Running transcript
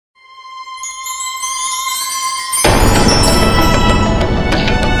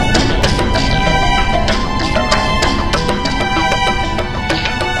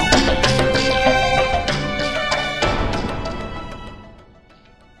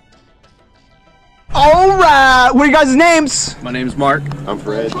What are you guys' names? My name's Mark. I'm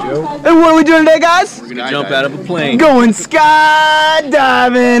Fred. Joe. And what are we doing today, guys? We're gonna jump out of a plane. Going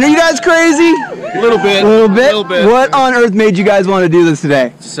skydiving. Are you guys crazy? A little bit. A little bit? A little bit. What on earth made you guys want to do this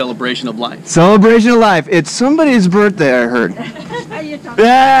today? It's a celebration of life. Celebration of life. It's somebody's birthday, I heard.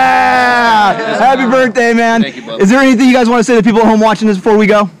 Yeah! Happy birthday, man. Thank you, bub. Is there anything you guys want to say to people at home watching this before we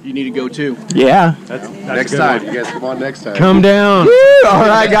go? You need to go too. Yeah. That's next time. You guys come on next time. Come down. Woo! All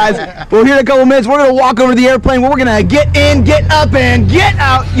right, guys. Well, here in a couple minutes, we're going to walk over to the airplane where we're going to get in, get up, and get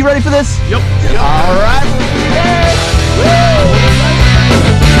out. You ready for this? Yep. All right. Woo!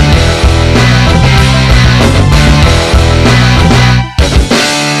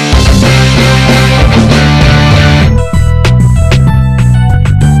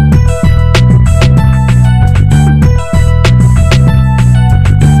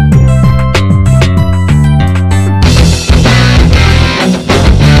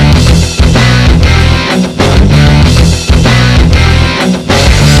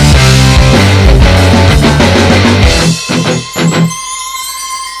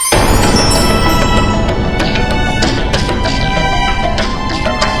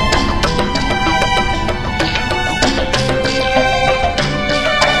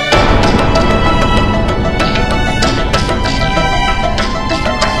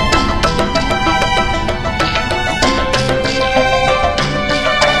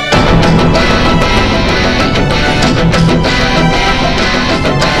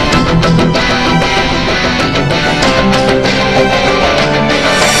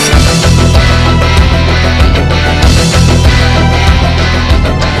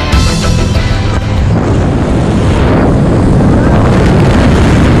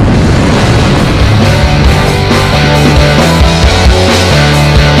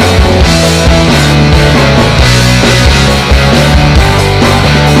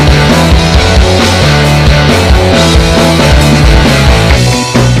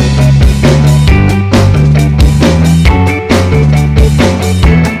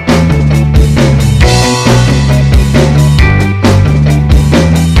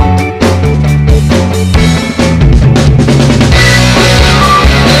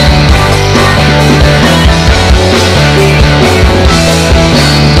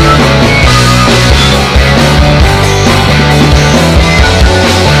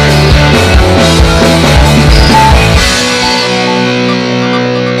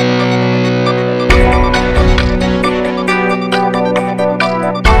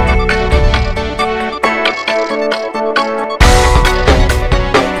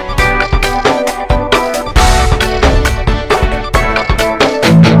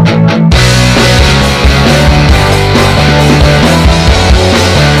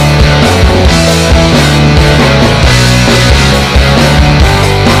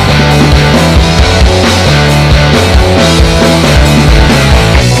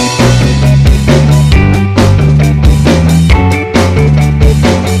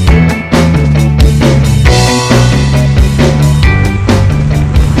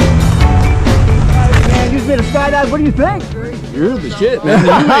 What do you think? You're the shit, man.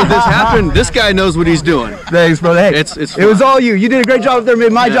 You made this happen. This guy knows what he's doing. Thanks, bro. Hey, It's it was all you. You did a great job up there.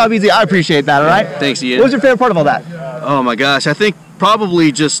 Made my job easy. I appreciate that. All right. Thanks, Ian. What was your favorite part of all that? Oh my gosh, I think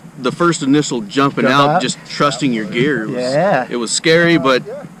probably just the first initial jumping Jump out, out? just trusting your gear. Yeah. It was scary, but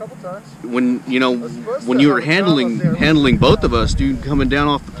when you were handling both of us, dude, coming down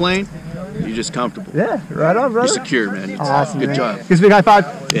off the plane, you're just comfortable. Yeah. Right on, brother. You're secure, man. It's Awesome. good man. job. Give us a big high five.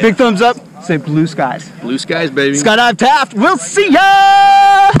 Yeah. Big thumbs up. Say blue skies. Blue skies, baby. Skydive Taft. We'll see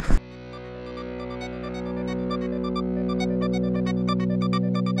ya.